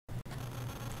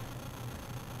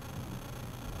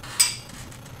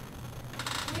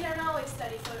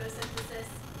study photosynthesis,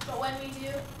 but when we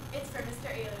do, it's for Mr.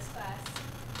 Ayler's class.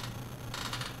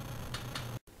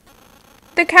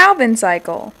 The Calvin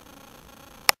cycle.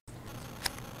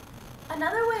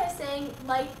 Another way of saying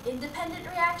light-independent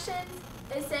reactions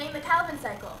is saying the Calvin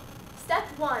cycle. Step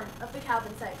 1 of the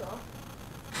Calvin cycle.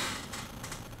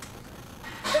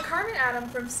 The carbon atom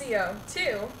from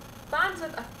CO2 bonds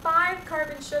with a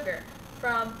 5-carbon sugar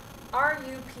from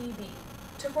RUPB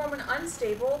to form an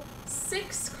unstable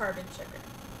 6-carbon sugar,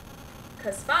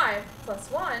 because 5 plus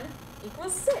 1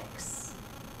 equals 6.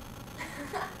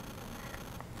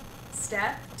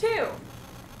 Step 2.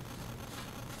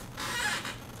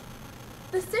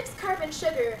 The 6-carbon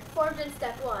sugar formed in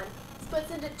step 1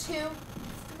 splits into 2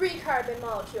 3-carbon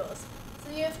molecules.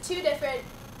 So you have 2 different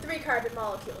 3-carbon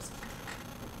molecules.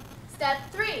 Step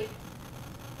 3.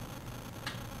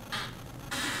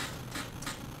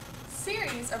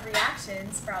 Series of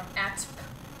reactions from ATP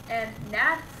and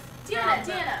NADP.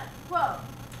 Deanna, whoa.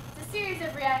 It's a series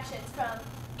of reactions from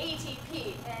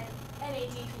ATP and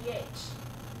NADPH.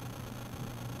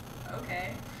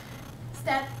 Okay.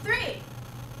 Step 3.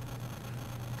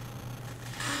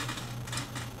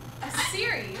 A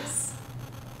series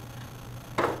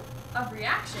of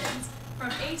reactions from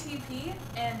ATP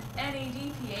and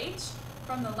NADPH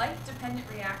from the light-dependent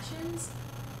reactions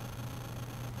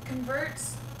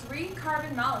converts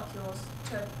 3-carbon molecules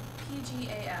to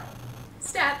PGAL.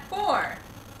 Step 4.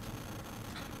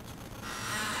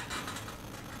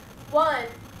 1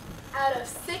 out of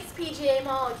 6 PGA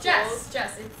molecules.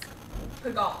 Jess, it's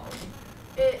Pagal.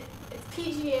 It's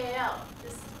PGAL,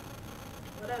 just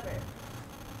whatever.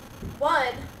 1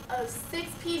 of 6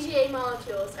 PGA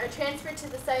molecules are transferred to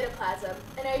the cytoplasm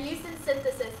and are used in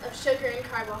synthesis of sugar and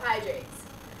carbohydrates.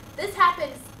 This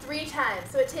happens 3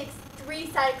 times, so it takes 3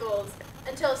 cycles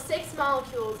until 6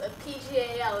 molecules of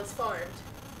PGAL is formed.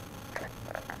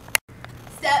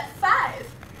 Step 5.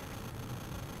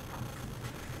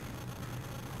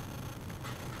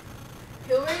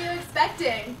 Who were you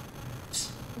expecting?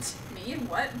 Me?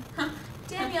 What?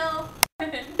 Daniel.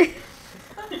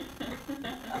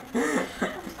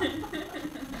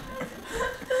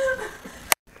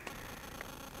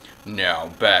 Now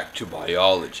back to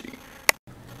biology.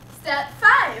 Step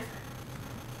 5.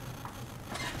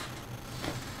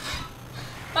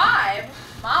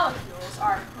 5 molecules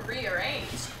are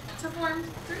rearranged to form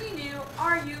 3 new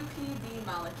RUPB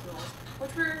molecules,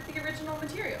 which were the original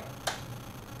material.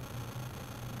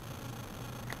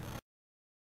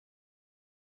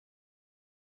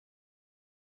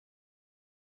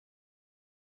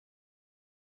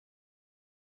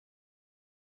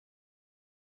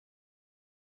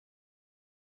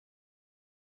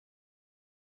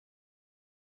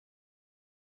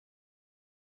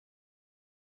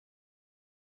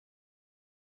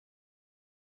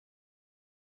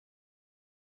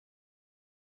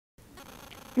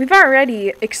 We've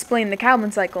already explained the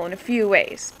Calvin cycle in a few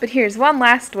ways, but here's one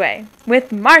last way,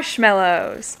 with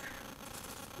marshmallows.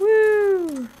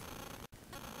 Woo!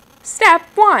 Step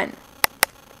 1.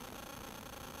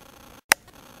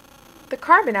 The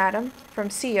carbon atom from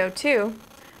CO2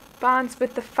 bonds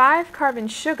with the 5-carbon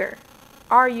sugar,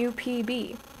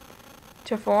 RUPB,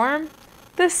 to form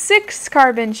the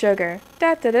 6-carbon sugar.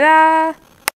 Da-da-da-da!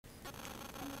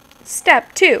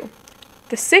 Step 2.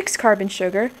 The 6-carbon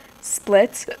sugar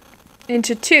splits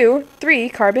into 2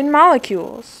 3-carbon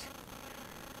molecules.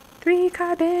 3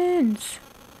 carbons.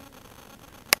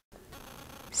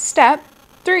 Step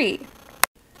 3.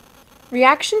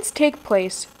 Reactions take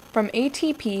place from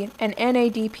ATP and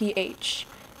NADPH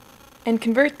and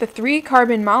convert the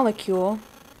 3-carbon molecules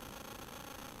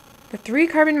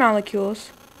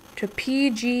to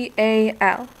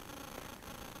PGAL.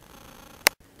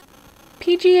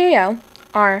 PGAL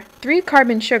are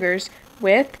 3-carbon sugars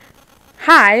with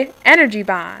high energy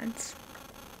bonds.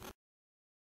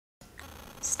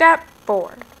 Step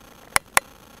 4.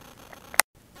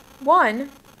 1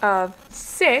 of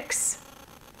 6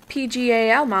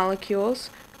 PGAL molecules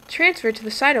transfer to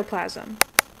the cytoplasm.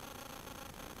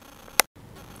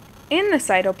 In the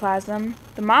cytoplasm,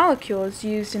 the molecule is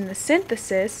used in the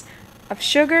synthesis of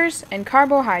sugars and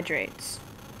carbohydrates.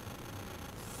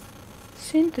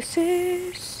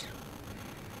 Synthesis.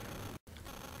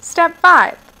 Step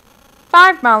 5.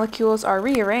 5 molecules are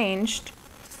rearranged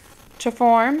to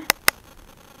form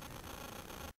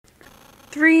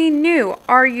 3 new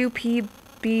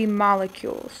RUPB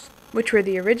molecules, which were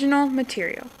the original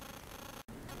material.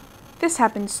 This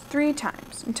happens 3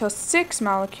 times until 6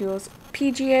 molecules of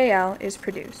PGAL is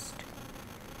produced.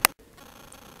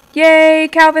 Yay,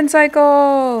 Calvin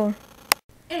cycle!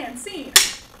 And scene.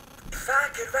 If I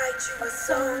could write you a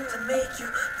song to make you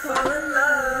fall in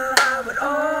love, I would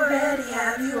already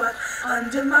have you up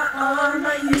under my arm.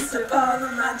 I used to follow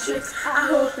my tricks. I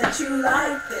hope that you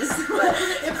like this, but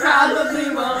you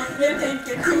probably won't. You think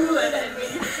you're cooler than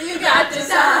me. You got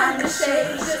designer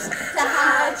shades just to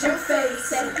hide your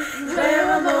face, and you wear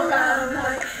them around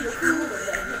like you're cooler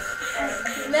than me. And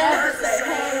you never say,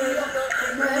 hey,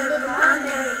 remember my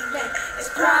name. And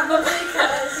it's probably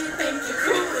because you think you're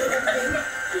cooler than me.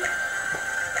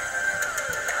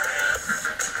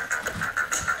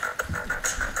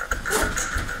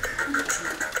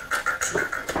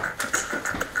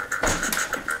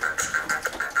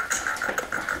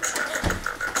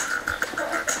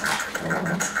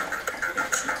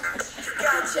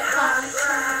 Got your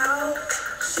highbrow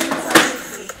shoes on your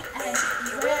feet, and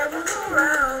you wear them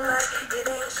around like it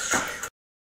ain't shit.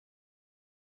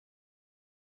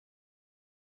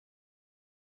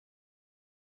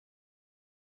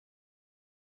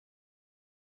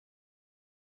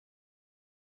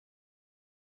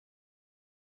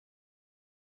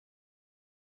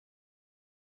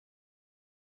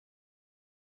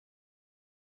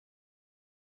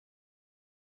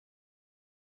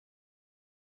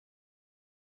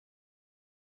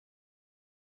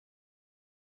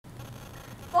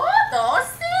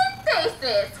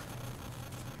 Photosynthesis.